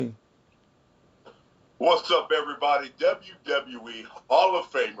What's up, everybody? WWE Hall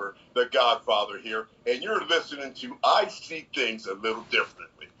of Famer, the Godfather here, and you're listening to I See Things a Little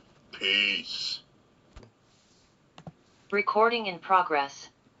Differently. Peace. Recording in progress.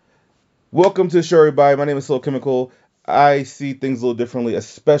 Welcome to the show, everybody. My name is Soul Chemical. I see things a little differently. A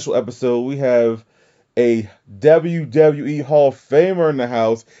special episode. We have a WWE Hall of Famer in the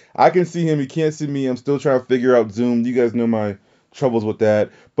house. I can see him. He can't see me. I'm still trying to figure out Zoom. You guys know my troubles with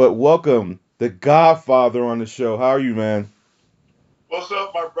that. But welcome, the Godfather, on the show. How are you, man? What's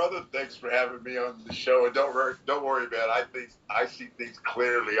up, my brother? Thanks for having me on the show. And don't worry, man. I see things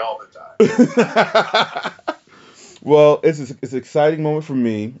clearly all the time. Well, it's an exciting moment for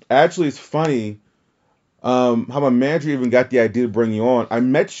me. Actually, it's funny how my manager even got the idea to bring you on. I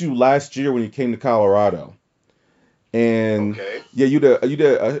met you last year when you came to Colorado. And Okay. yeah, you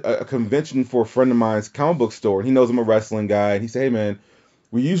did a convention for a friend of mine's comic book store. And he knows I'm a wrestling guy. And he said, hey, man,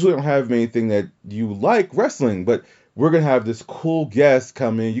 we usually don't have anything that you like wrestling, but we're going to have this cool guest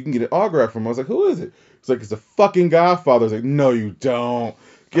come in. You can get an autograph from him. I was like, who is it? He's like, it's the fucking Godfather. I was like, no, you don't.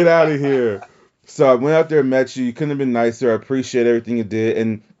 Get out of here. So I went out there and met you. You couldn't have been nicer. I appreciate everything you did.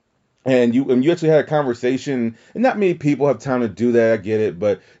 And you actually had a conversation. And not many people have time to do that. I get it.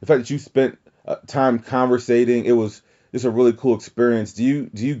 But the fact that you spent time conversating, it was just a really cool experience. Do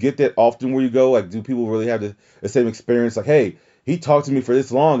you get that often where you go? Like, do people really have the same experience? Like, hey, he talked to me for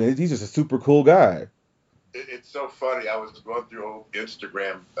this long, and he's just a super cool guy. It's so funny. I was going through old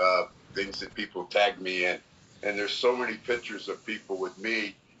Instagram things that people tag me in, and there's so many pictures of people with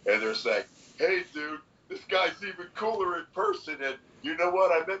me, and there's like, hey, dude, this guy's even cooler in person, and you know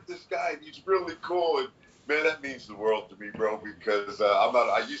what? I met this guy, and he's really cool, and man, that means the world to me, bro, because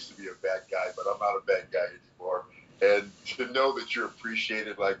I used to be a bad guy, but I'm not a bad guy anymore, and to know that you're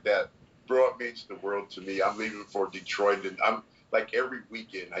appreciated like that, bro, it means the world to me. I'm leaving for Detroit, and I'm like every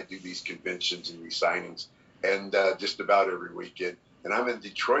weekend I do these conventions and these signings, and just about every weekend, and I'm in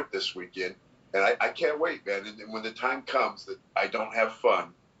Detroit this weekend, and I can't wait, man, and when the time comes that I don't have fun,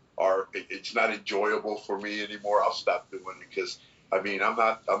 or it's not enjoyable for me anymore, I'll stop doing it because, I mean,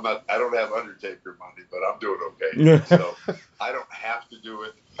 I don't have Undertaker money, but I'm doing okay. So I don't have to do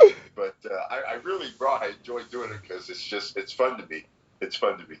it, but I really, bro, I enjoy doing it because it's fun to me. It's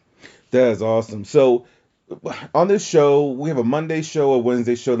fun to me. That is awesome. So on this show, we have a Monday show, a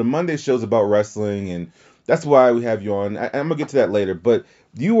Wednesday show. The Monday show is about wrestling, and that's why we have you on. I'm gonna get to that later. But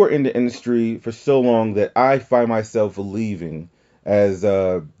you were in the industry for so long that I find myself leaving as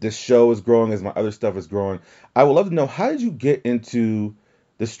this show is growing, as my other stuff is growing. I would love to know, how did you get into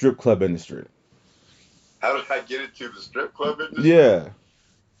the strip club industry? How did I get into the strip club industry? Yeah.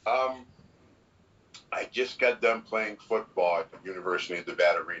 Um, I just got done playing football at the University of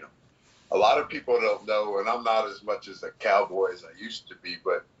Nevada, Reno. A lot of people don't know, and I'm not as much as a cowboy as I used to be,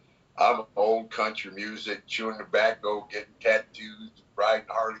 but I'm old country music, chewing tobacco, getting tattoos, riding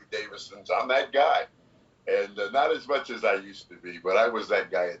Harley Davidsons. I'm that guy. And not as much as I used to be, but I was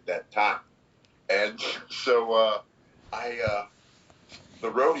that guy at that time. And so the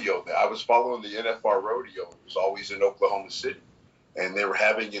rodeo, I was following the NFR rodeo. It was always in Oklahoma City. And they were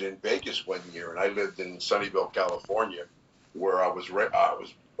having it in Vegas one year. And I lived in Sunnyvale, California, where that's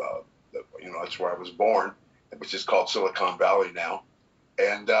where I was born, which is called Silicon Valley now.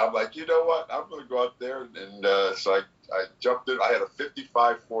 And I'm like, you know what? I'm going to go out there. And so I jumped in. I had a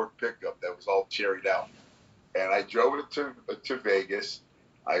 55 Ford pickup that was all cherried out. And I drove it to Vegas.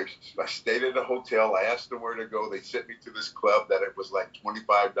 I stayed in a hotel. I asked them where to go. They sent me to this club that it was like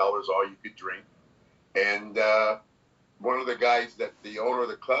 $25 all you could drink. And one of the guys, that the owner of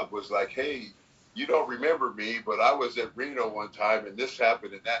the club, was like, hey, you don't remember me, but I was at Reno one time, and this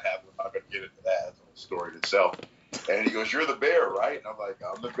happened and that happened. I'm not going to get into that. It's a whole story in itself. And he goes, you're the bear, right? And I'm like,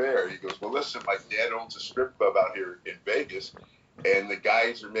 I'm the bear. He goes, well, listen, my dad owns a strip club out here in Vegas, and the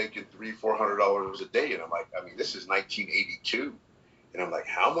guys are making $300-400 a day. And I'm like, I mean, this is 1982. And I'm like,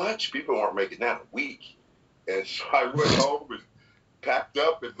 how much? People weren't making that a week. And so I went home and packed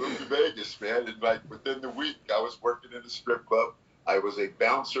up and moved to Vegas, man. And like within the week, I was working in a strip club. I was a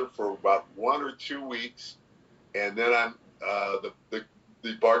bouncer for about 1 or 2 weeks. And then the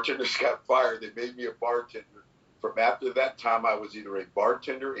bartenders got fired. They made me a bartender. From after that time, I was either a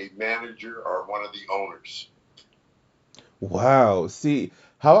bartender, a manager, or one of the owners. Wow. See,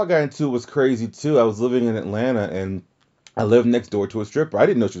 how I got into it was crazy too. I was living in Atlanta, and I lived next door to a stripper. I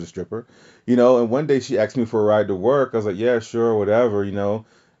didn't know she was a stripper, And one day she asked me for a ride to work. I was like, yeah, sure, whatever.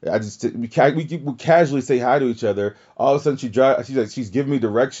 I just we casually say hi to each other. All of a sudden she's giving me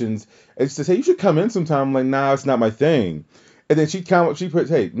directions, and she says, hey, you should come in sometime. I'm like, nah, it's not my thing. And then she puts,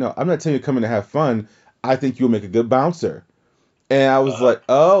 hey, no, I'm not telling you to come in to have fun. I think you'll make a good bouncer. And I was Uh, like,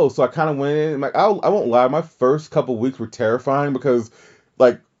 oh, so I kind of went in. Like, I won't lie, my first couple weeks were terrifying because,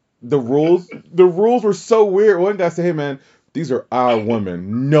 like, the rules were so weird. One guy said, "Hey, man, these are our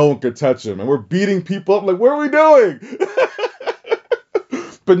women. No one can touch them, and we're beating people up. Like, what are we doing?"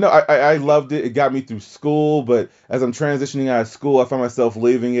 But no, I loved it. It got me through school. But as I'm transitioning out of school, I found myself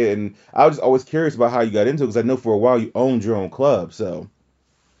leaving it, and I was just always curious about how you got into it because I know for a while you owned your own club. So,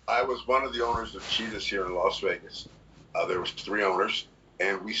 I was one of the owners of Cheetahs here in Las Vegas. There was three owners,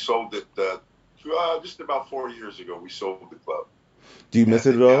 and we sold it just about 4 years ago. We sold the club, do you miss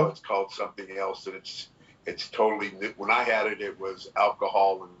and it at now all? it's called something else, and it's totally new. When I had it, it was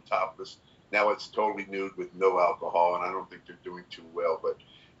alcohol and topless. Now it's totally nude with no alcohol, and I don't think they're doing too well. But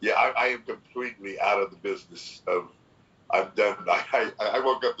yeah, I am completely out of the business of. I'm done. I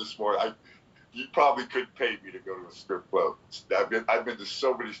woke up this morning. You probably couldn't pay me to go to a strip club. I've been to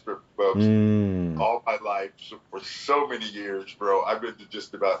so many strip clubs Mm. all my life for so many years, bro. I've been to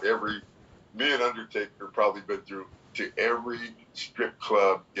just about every. Me and Undertaker probably been through to every strip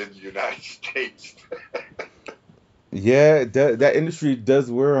club in the United States. Yeah, that industry does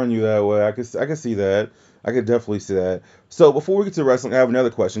wear on you that way. I can see that. I could definitely see that. So before we get to wrestling, I have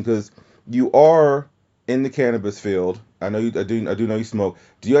another question because you are in the cannabis field. I do know you smoke.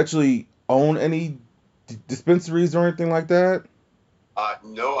 Do you actually own any dispensaries or anything like that?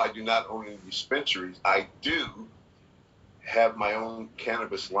 No, I do not own any dispensaries. I do have my own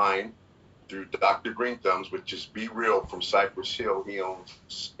cannabis line through Dr. Green Thumbs, which is Be Real from Cypress Hill. He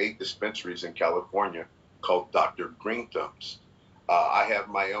owns 8 dispensaries in California called Dr. Green Thumbs. I have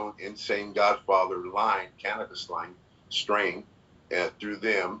my own Insane Godfather line, cannabis line, strain through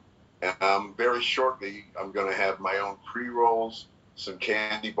them. And very shortly, I'm going to have my own pre rolls, some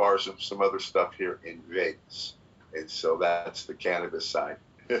candy bars, and some other stuff here in Vegas. And so that's the cannabis side.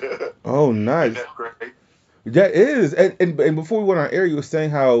 Isn't Oh, nice. that great? That is. And before we went on air, you were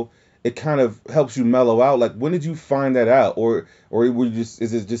saying how it kind of helps you mellow out. Like, when did you find that out, or were you just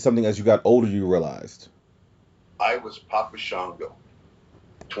is it just something as you got older you realized? I was Papa Shango,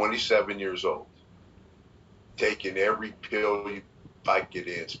 27 years old, taking every pill you like it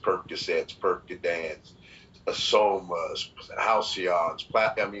is, Percocets, Percodans, Asomas, Halcyons,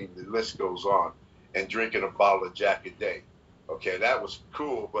 I mean, the list goes on, and drinking a bottle of Jack a day. Okay, that was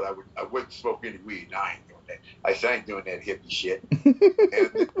cool, but I wouldn't smoke any weed. No, I ain't doing that. I said I ain't doing that hippie shit.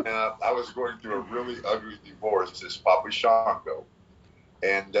 And I was going through a really ugly divorce, this Papa Shango,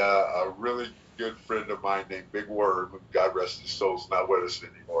 and a really good friend of mine named Big Worm, God rest his soul, is not with us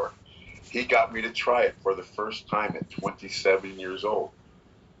anymore. He got me to try it for the first time at 27 years old.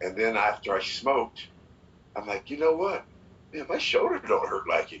 And then after I smoked, I'm like, you know what? Man, my shoulder don't hurt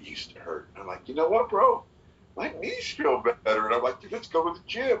like it used to hurt. I'm like, you know what, bro? My knees feel better. And I'm like, dude, let's go to the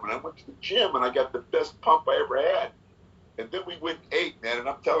gym. And I went to the gym and I got the best pump I ever had. And then we went and ate, man. And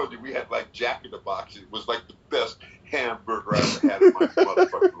I'm telling you, we had like Jack in the Box. It was like the best hamburger I ever had in my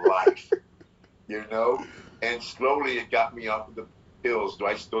motherfucking life, you know? And slowly it got me off of the pills. Do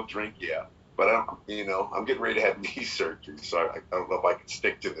I still drink? Yeah. But I'm getting ready to have knee surgery. So I don't know if I can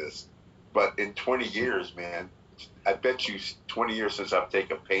stick to this. But in 20 years, man, I bet you 20 years since I've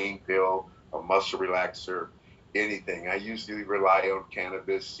taken a pain pill, a muscle relaxer, anything. I usually rely on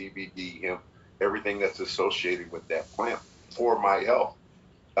cannabis, CBD, hemp, everything that's associated with that plant for my health.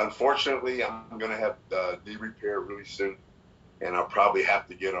 Unfortunately, I'm going to have knee repair really soon, and I'll probably have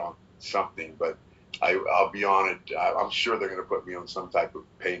to get on something, but I'll be on it. I'm sure they're going to put me on some type of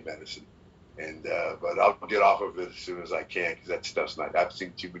pain medicine. But I'll get off of it as soon as I can because that stuff's not. I've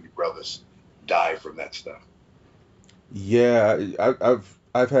seen too many brothers die from that stuff. Yeah,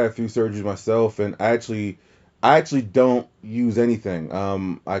 I've had a few surgeries myself, and I actually don't use anything.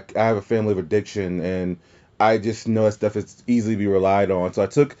 I have a family of addiction, and I just know that stuff is easily be relied on. So I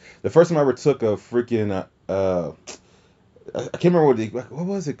took the first time I ever took a freaking I can't remember what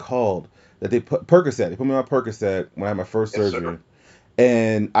was it called that they put Percocet. They put me on Percocet when I had my first Yes, surgery, sir.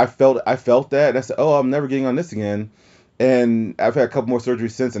 and I felt that, and I said, oh, I'm never getting on this again. And I've had a couple more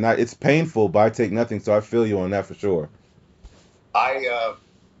surgeries since, and it's painful, but I take nothing, so I feel you on that for sure.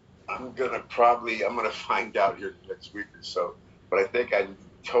 I'm gonna find out here next week or so. But I think I need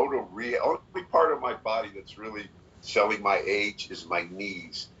total only part of my body that's really selling my age is my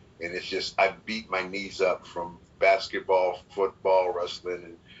knees, and it's just I beat my knees up from basketball, football, wrestling,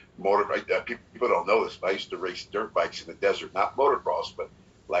 and motor. People don't know this, but I used to race dirt bikes in the desert, not motocross, but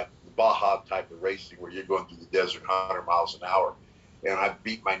like Baja type of racing where you're going through the desert 100 miles an hour, and I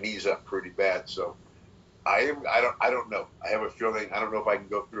beat my knees up pretty bad. So I don't know. I have a feeling I don't know if I can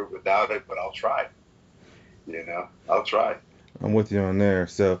go through it without it, but I'll try. I'll try. I'm with you on there.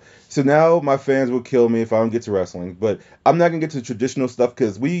 So now my fans will kill me if I don't get to wrestling, but I'm not gonna get to the traditional stuff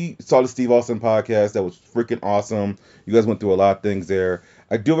because we saw the Steve Austin podcast that was freaking awesome. You guys went through a lot of things there.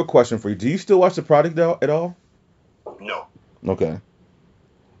 I do have a question for you. Do you still watch the product at all? No, Okay.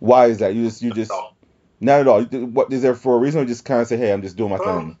 Why is that? You just no. not at all. What is there for a reason, or just kind of say, hey, I'm just doing my thing?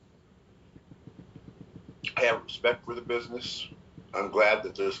 Um, I have respect for the business. I'm glad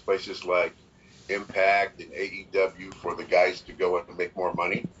that there's places like Impact and AEW for the guys to go and make more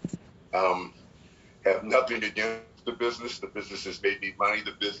money. Um, have nothing against the business. The business has made me money.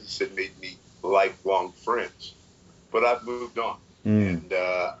 The business has made me lifelong friends. But I've moved on, Mm. and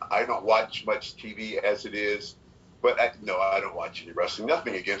I don't watch much TV as it is. But no, I don't watch any wrestling.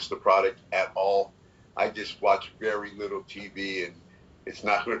 Nothing against the product at all. I just watch very little TV, and it's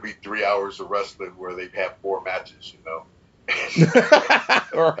not going to be 3 hours of wrestling where they have 4 matches, you know.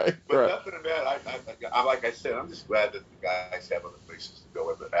 Right, But right. nothing about I like I said, I'm just glad that the guys have other places to go,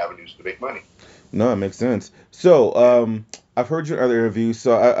 other avenues to make money. No, it makes sense. So, Yeah. I've heard your other interviews,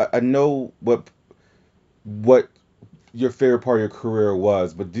 so I know what your favorite part of your career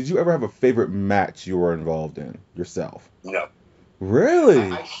was, but did you ever have a favorite match you were involved in yourself? No. Really?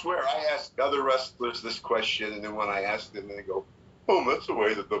 I swear I ask other wrestlers this question, and then when I ask them, they go, "Oh, that's the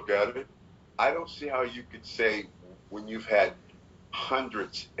way to look at it." I don't see how you could say when you've had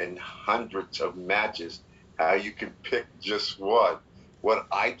hundreds and hundreds of matches, how you can pick just one. What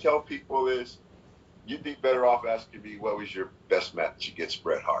I tell people is, you'd be better off asking me, what was your best match against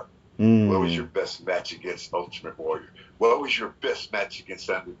Bret Hart? What was your Mm. best match against Ultimate Warrior? What was your best match against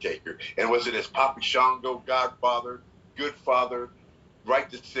Undertaker? And was it as Papi Shango, Godfather, Goodfather, Right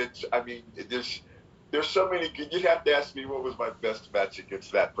to Cinch? I mean, there's so many. You'd have to ask me what was my best match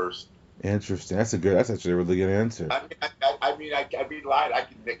against that person. Interesting. That's actually a really good answer. I mean, lied. I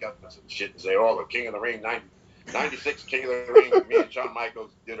can make up some shit and say, "Oh, the King of the Ring, 96 King of the Ring, me and Shawn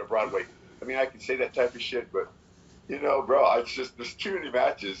Michaels did a Broadway." I mean, I can say that type of shit, but bro, it's just there's too many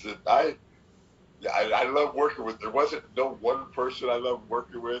matches that I love working with. There wasn't no one person I love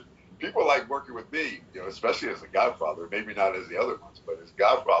working with. People like working with me, especially as a Godfather. Maybe not as the other ones, but as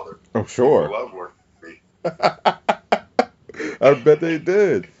Godfather, I'm people sure. love working with me. I bet they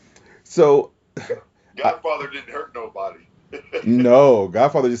did. So, I, Godfather didn't hurt nobody. no,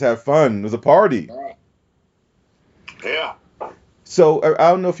 Godfather just had fun. It was a party. Yeah. So I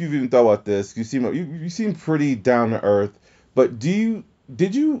don't know if you've even thought about this. You seem pretty down to earth, but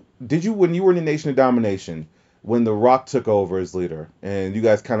did you when you were in the Nation of Domination, when The Rock took over as leader and you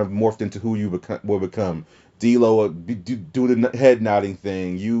guys kind of morphed into who you will become? D'Lo doing the head nodding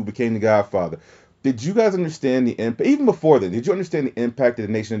thing. You became the Godfather. Did you guys understand the impact? Even before then, did you understand the impact that the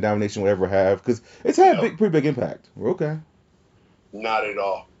Nation of Domination will ever have? Because it's had a No, pretty big impact. Okay. not at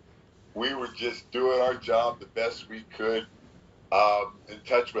all. We were just doing our job the best we could. In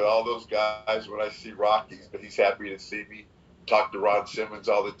touch with all those guys. When I see Rock, he's happy to see me. Talk to Ron Simmons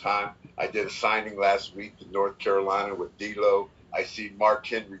all the time. I did a signing last week in North Carolina with D'Lo. I see Mark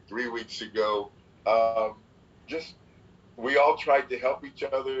Henry 3 weeks ago. Um, just we all tried to help each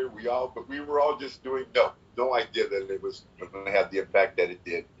other. But we were all just doing no idea that it was going to have the impact that it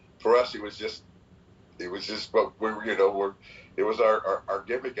did. For us, it was just what it was our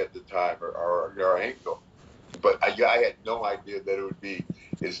gimmick at the time, or our angle. But I had no idea that it would be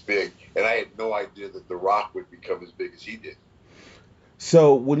as big, and I had no idea that The Rock would become as big as he did.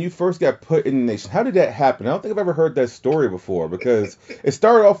 So when you first got put in the Nation, how did that happen? I don't think I've ever heard that story before because it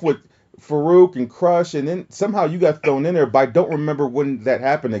started off with Farouk and Crush, and then somehow you got thrown in there. But I don't remember when that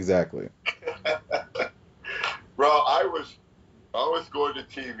happened exactly. Bro, I was going to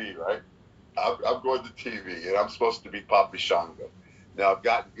TV, right? I'm going to TV, and I'm supposed to be Papa Shango. Now I've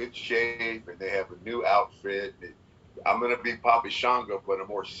got in good shape, and they have a new outfit. I'm going to be Papa Shango, but I'm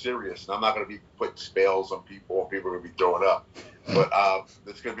more serious, and I'm not going to be putting spells on people, and people are going to be throwing up. But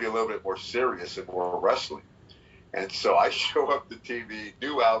it's going to be a little bit more serious and more wrestling. And so I show up to TV,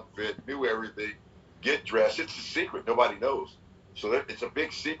 new outfit, new everything, get dressed. It's a secret. Nobody knows. So it's a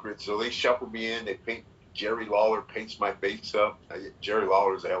big secret. So they shuffle me in. They paint Jerry Lawler paints my face up. Jerry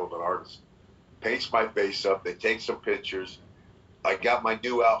Lawler is a hell of an artist. Paints my face up. They take some pictures. I got my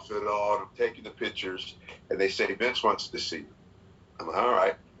new outfit on. I'm taking the pictures. And they say, Vince wants to see you. I'm like, all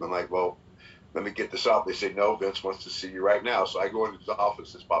right. I'm like, well, let me get this off. They say, no, Vince wants to see you right now. So I go into his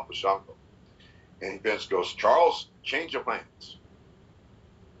office as Papa Shango. And Vince goes, Charles, change your plans.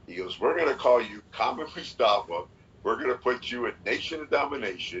 He goes, we're going to call you Kama Mustafa. We're going to put you in Nation of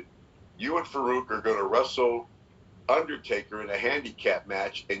Domination. You and Farouk are going to wrestle Undertaker in a handicap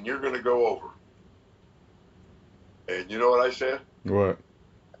match, and you're going to go over. And you know what I said? What?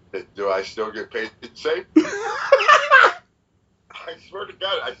 Do I still get paid the same? I swear to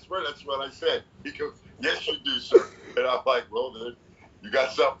God, I swear that's what I said. He goes, yes, you do, sir. And I'm like, well, then, you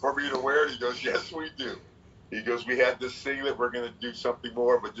got something for me to wear? And he goes, yes, we do. He goes, we had this singlet. We're going to do something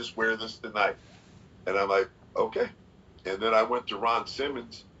more, but just wear this tonight. And I'm like, okay. And then I went to Ron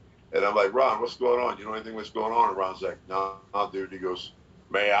Simmons, and I'm like, Ron, what's going on? You know anything what's going on? And Ron's like, no, dude. He goes,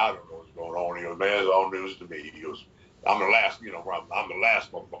 man, I don't know what's going on. He goes, man, it's all news to me. He goes, I'm the last, I'm the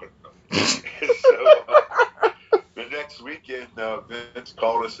last motherfucker. So the next weekend, Vince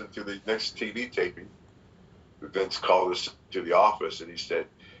called us into the next TV taping. Vince called us to the office, and he said,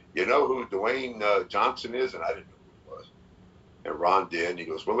 you know who Dwayne Johnson is? And I didn't know who he was. And Ron did. And he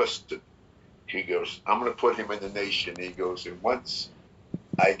goes, well, listen. He goes, I'm going to put him in the nation. He goes, and once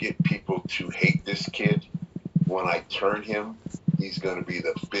I get people to hate this kid, when I turn him, he's going to be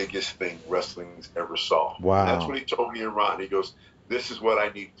the biggest thing wrestling's ever saw. Wow. And that's what he told me and Ron. He goes, this is what I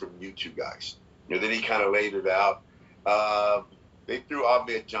need from you two guys. And then he kind of laid it out. They threw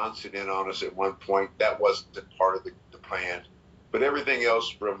Ahmed Johnson in on us at one point. That wasn't part of the plan. But everything else,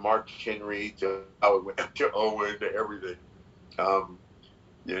 from Mark Henry to how it went to Owen to everything,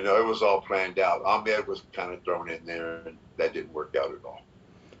 it was all planned out. Ahmed was kind of thrown in there, and that didn't work out at all.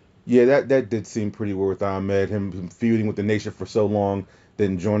 Yeah, that did seem pretty weird with Ahmed, him feuding with the Nation for so long,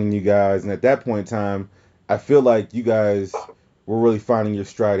 then joining you guys. And at that point in time, I feel like you guys were really finding your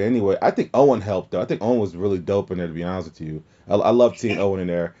stride anyway. I think Owen helped, though. I think Owen was really dope in there, to be honest with you. I love seeing Owen in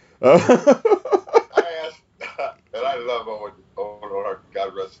there. I asked, and I love Owen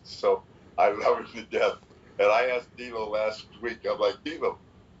God rest his soul. I love him to death. And I asked D'Lo last week, I'm like, D'Lo,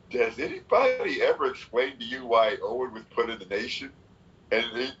 has anybody ever explained to you why Owen was put in the Nation? And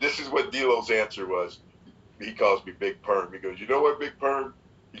this is what D'Lo's answer was. He calls me Big Perm. He goes, you know what, Big Perm?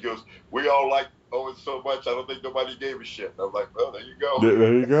 He goes, we all like Owen so much, I don't think nobody gave a shit. And I'm like, well, there you go.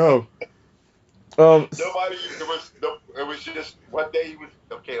 There you go. It was just one day he was,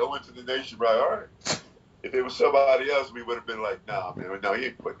 okay, Owen's in the Nation, right? All right. If it was somebody else, we would have been like, nah, man, no, he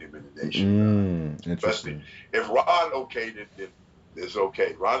ain't putting him in the Nation. Interesting. If Ron okayed it, it's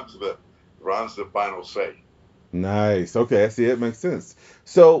okay. Ron's the final say. Nice. Okay, I see. It makes sense.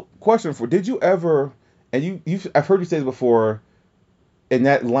 So, question did you ever, and I've heard you say this before, and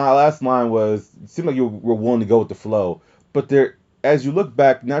that last line was, it seemed like you were willing to go with the flow, but as you look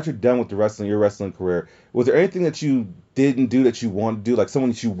back, now that you're done with your wrestling career, was there anything that you didn't do that you wanted to do, like someone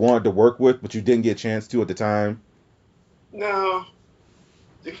that you wanted to work with, but you didn't get a chance to at the time? No.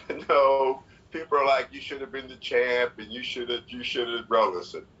 No. People are like, you should have been the champ, and you should have, bro,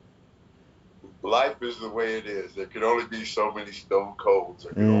 listen. Life is the way it is. There can only be so many Stone Colds.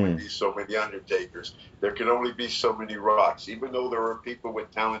 There can only be so many Undertakers. There can only be so many Rocks. Even though there are people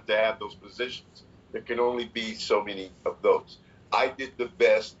with talent to have those positions, there can only be so many of those. I did the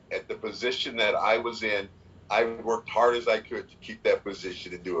best at the position that I was in. I worked hard as I could to keep that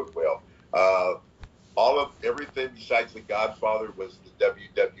position and do it well. Everything besides The Godfather was the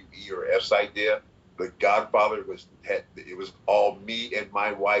WWE or F's idea. The Godfather was all me and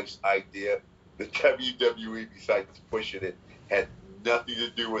my wife's idea. The WWE, besides pushing it, had nothing to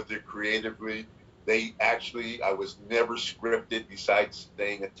do with it creatively. I was never scripted besides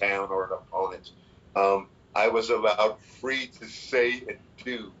saying a town or an opponent. I was allowed free to say and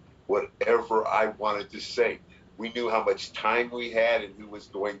do whatever I wanted to say. We knew how much time we had and who was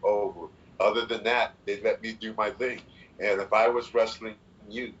going over. Other than that, they let me do my thing. And if I was wrestling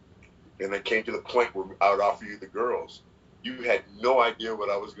you, and it came to the point where I would offer you the girls, you had no idea what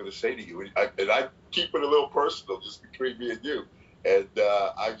I was going to say to you. And I keep it a little personal, just between me and you. And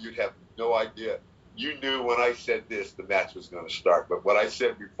you'd have no idea. You knew when I said this, the match was going to start. But what I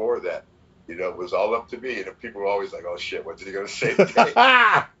said before that, it was all up to me. And people were always like, oh, shit, what's he going to say today?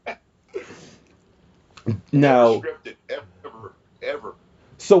 No. Never scripted, ever.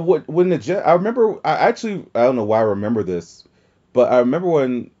 So I remember, I don't know why I remember this, but I remember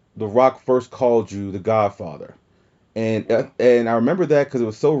when The Rock first called you the Godfather. And I remember that because it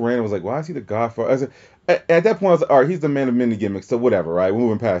was so random. I was like, why is he the Godfather? At that point, I was like, all right, he's the man of many gimmicks, so whatever, right? We're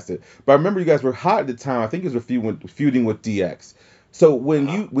moving past it. But I remember you guys were hot at the time. I think you were feuding with DX. So when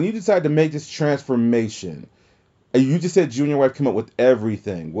you decided to make this transformation, you just said you and your wife came up with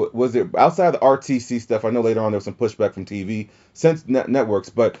everything. Was it outside of the RTC stuff? I know later on there was some pushback from TV networks,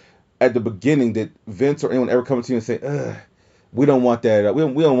 but at the beginning, did Vince or anyone ever come to you and say, ugh, we don't want that. We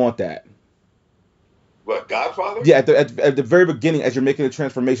don't want that. What, Godfather? Yeah, at the very beginning, as you're making the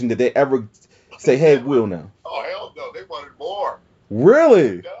transformation, did they ever say, hey, we'll now? Oh, hell no. They wanted more.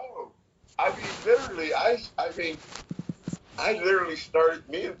 Really? No. I mean, literally, I literally started,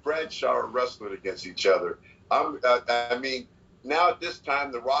 me and Bradshaw are wrestling against each other. Now at this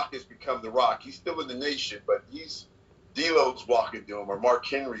time, The Rock has become The Rock. He's still in the Nation, but he's D'Lo's walking to him, or Mark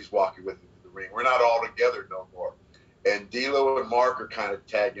Henry's walking with him to the ring. We're not all together no more. And D'Lo and Mark are kind of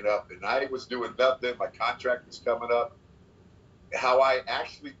tagging up, and I was doing nothing. My contract was coming up. How I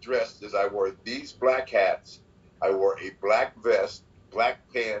actually dressed is I wore these black hats, I wore a black vest, black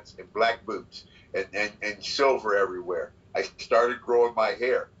pants, and black boots, and silver everywhere. I started growing my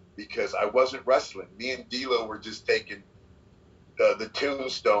hair because I wasn't wrestling. Me and D'Lo were just taking the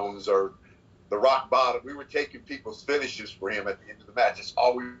tombstones or the rock bottom. We were taking people's finishes for him at the end of the match. That's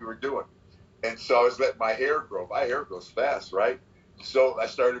all we were doing. And so I was letting my hair grow. My hair grows fast, right? So I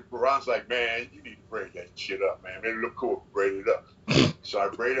started, Ron's like, man, you need to braid that shit up, man. It look cool, braid it up. So I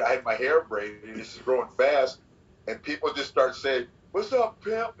braided, I had my hair braided, and this is growing fast. And people just started saying, what's up,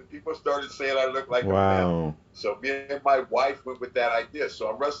 pimp? And people started saying I look like a pimp. So me and my wife went with that idea. So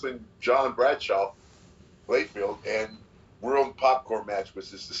I'm wrestling John Bradshaw, Layfield, and we're on the popcorn match,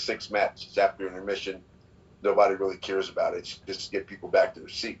 which is the sixth match. It's after intermission. Nobody really cares about it. It's just to get people back to their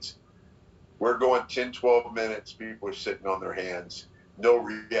seats. We're going 10, 12 minutes. People are sitting on their hands. No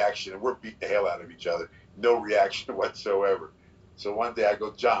reaction. And we're beating the hell out of each other. No reaction whatsoever. So one day I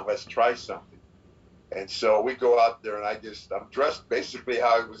go, John, let's try something. And so we go out there, and I'm dressed basically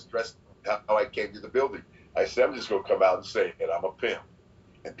how I was dressed, how I came to the building. I said, I'm just going to come out and say it. I'm a pimp.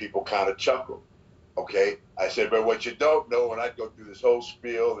 And people kind of chuckle. Okay? I said, but what you don't know, and I'd go through this whole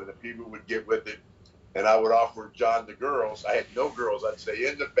spiel, and the people would get with it, and I would offer John the girls. I had no girls. I'd say,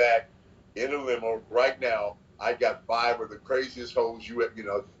 in the back, in a limo, right now, I got 5 of the craziest hoes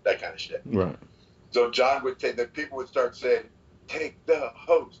that kind of shit. Right. So John would the people would start saying, take the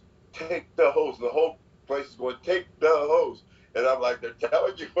hose, take the hose. And the whole place is going, take the hose. And I'm like, they're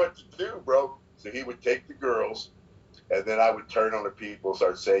telling you what to do, bro. So he would take the girls, and then I would turn on the people,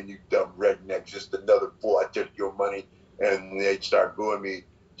 start saying, you dumb redneck, just another fool, I took your money. And they'd start booing me.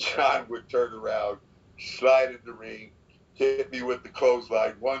 John would turn around, slide in the ring, hit me with the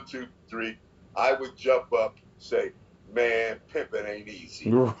clothesline, 1, 2, 3. I would jump up, say, man, pimping ain't easy.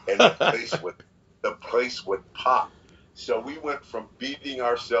 And the place would pop. So we went from beating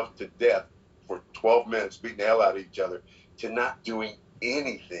ourselves to death for 12 minutes, beating the hell out of each other, to not doing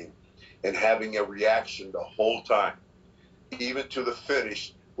anything and having a reaction the whole time. Even to the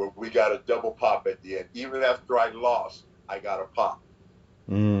finish, where we got a double pop at the end. Even after I lost, I got a pop.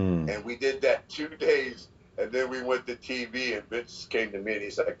 And we did that 2 days. And then we went to TV, and Vince came to me, and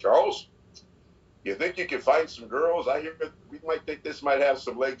he's like, Charles, you think you can find some girls? I hear we might think this might have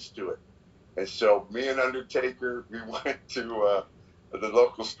some legs to it. And so me and Undertaker, we went to the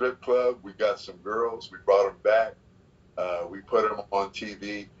local strip club. We got some girls. We brought them back. We put them on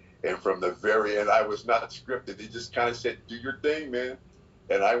TV. And from the very end, I was not scripted. He just kind of said, do your thing, man.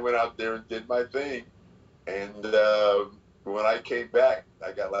 And I went out there and did my thing. And when I came back,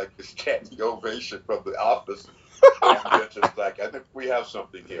 I got like this standing ovation from the office. And just like, I think we have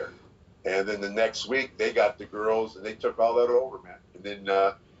something here. And then the next week, they got the girls, and they took all that over, man. And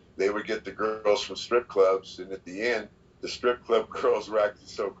then they would get the girls from strip clubs. And at the end, the strip club girls were acting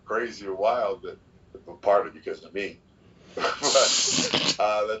so crazy and wild that, partly because of me, but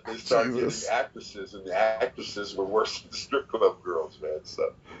that they started getting actresses, and the actresses were worse than the strip club girls, man.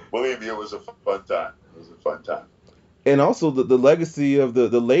 So believe me, it was a fun time. It was a fun time. And also, the legacy of the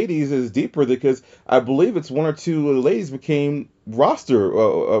ladies is deeper because I believe it's 1 or 2 of the ladies became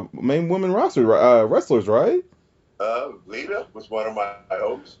main women roster wrestlers, right? Lita was one of my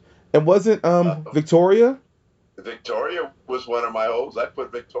hopes. And wasn't Victoria? Victoria was one of my hopes. I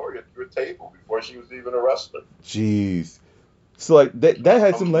put Victoria through a table before she was even a wrestler. Jeez. So like that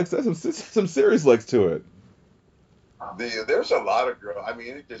had some legs, some serious legs to it. There's a lot of girls. I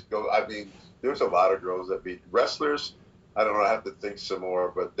mean, there's a lot of girls that beat wrestlers. I don't know. I have to think some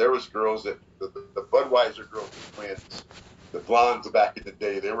more. But there was girls that the Budweiser girls, the twins, the blondes back in the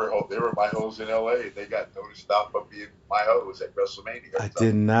day. They were my hoes in L.A. They got noticed out for being my hoes at WrestleMania. I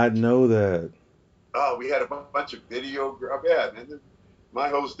did not know that. Oh, we had a bunch of video. Yeah, and my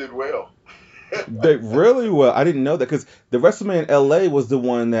hoes did well. They really well. I didn't know that because the WrestleMania in L.A. was the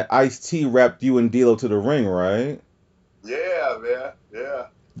one that Ice-T wrapped you and D'Lo to the ring, right? Yeah, man. Yeah.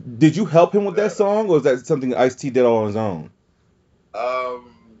 Did you help him with that song, or was that something Ice-T did all on his own?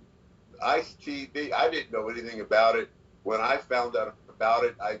 Ice-T, I didn't know anything about it. When I found out about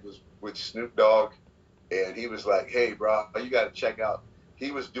it, I was with Snoop Dogg, and he was like, hey, bro, you got to check out.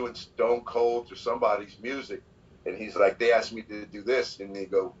 He was doing Stone Cold or somebody's music, and he's like, they asked me to do this, and they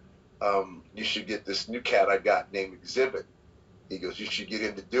go, you should get this new cat I got named Exhibit. He goes, you should get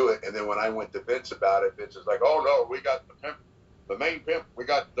him to do it. And then when I went to Vince about it, Vince was like, oh, no, we got the pimp. The main pimp, we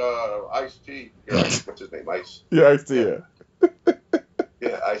got Ice-T. What's his name? Ice. Yeah, Ice-T, yeah.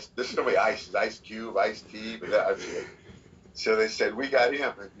 Yeah, Ice. There's so many Ices. Ice Cube, Ice-T. But So they said, we got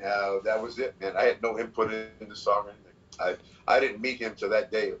him. And that was it, man. I had no input in the song or anything. I didn't meet him till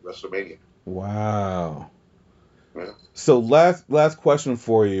that day at WrestleMania. Wow. Yeah. So last question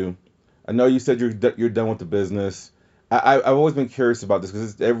for you. I know you said you're done with the business. I've always been curious about this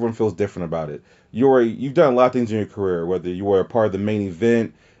because everyone feels different about it. You've done a lot of things in your career, whether you were a part of the main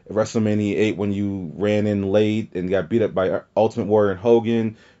event at WrestleMania 8 when you ran in late and got beat up by Ultimate Warrior and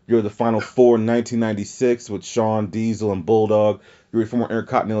Hogan. You were the Final Four in 1996 with Shawn, Diesel, and Bulldog. You were a former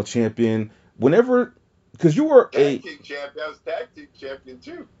Intercontinental Champion. Whenever, because you were Tag team champion. I was tag team champion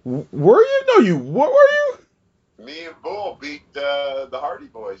too. were you? No, you. What were you? Me and Bull beat the Hardy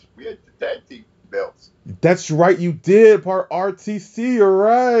Boys. We had the tag team belts. That's right, you did part RTC. You're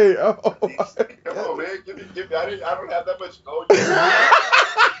right. Oh, Come on, man, give me. I don't have that much gold.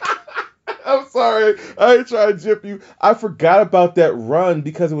 I'm sorry. I ain't trying to jip you. I forgot about that run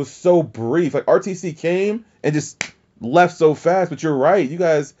because it was so brief. Like RTC came and just left so fast. But you're right. You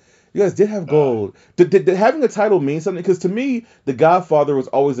guys did have gold. Did having a title mean something? Because to me, the Godfather was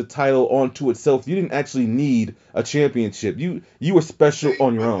always a title onto itself. You didn't actually need a championship. You were special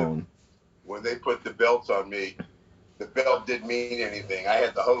on your own. When they put the belts on me, the belt didn't mean anything. I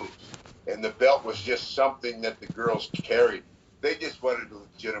had the hose, and the belt was just something that the girls carried. They just wanted to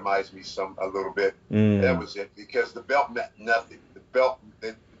legitimize me a little bit. That was it, because the belt meant nothing. The belt,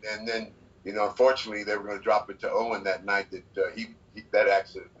 and then unfortunately, they were going to drop it to Owen that night that that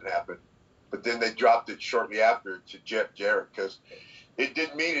accident happened. But then they dropped it shortly after to Jeff Jarrett because it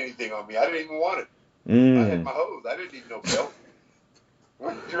didn't mean anything on me. I didn't even want it. I had my hose. I didn't need no belt.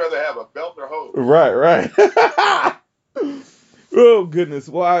 Would you rather have a belt or hose? Right. Oh goodness.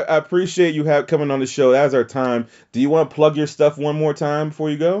 Well, I appreciate you coming on the show. That's our time. Do you want to plug your stuff one more time before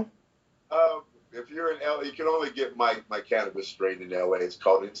you go? If you're in LA, you can only get my cannabis strain in LA. It's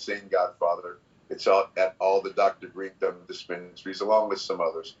called Insane Godfather. It's out at all the Dr. Green Thumb dispensaries, along with some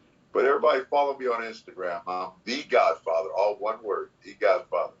others. But everybody follow me on Instagram. I'm The Godfather, all one word, The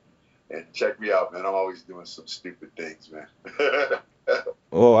Godfather. And check me out, man. I'm always doing some stupid things, man.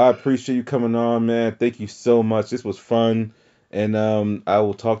 Oh, I appreciate you coming on, man. Thank you so much. This was fun. And I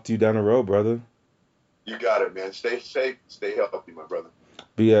will talk to you down the road, brother. You got it, man. Stay safe. Stay healthy, my brother.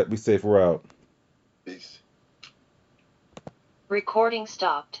 Be safe. We're out. Peace. Recording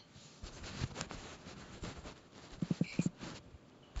stopped.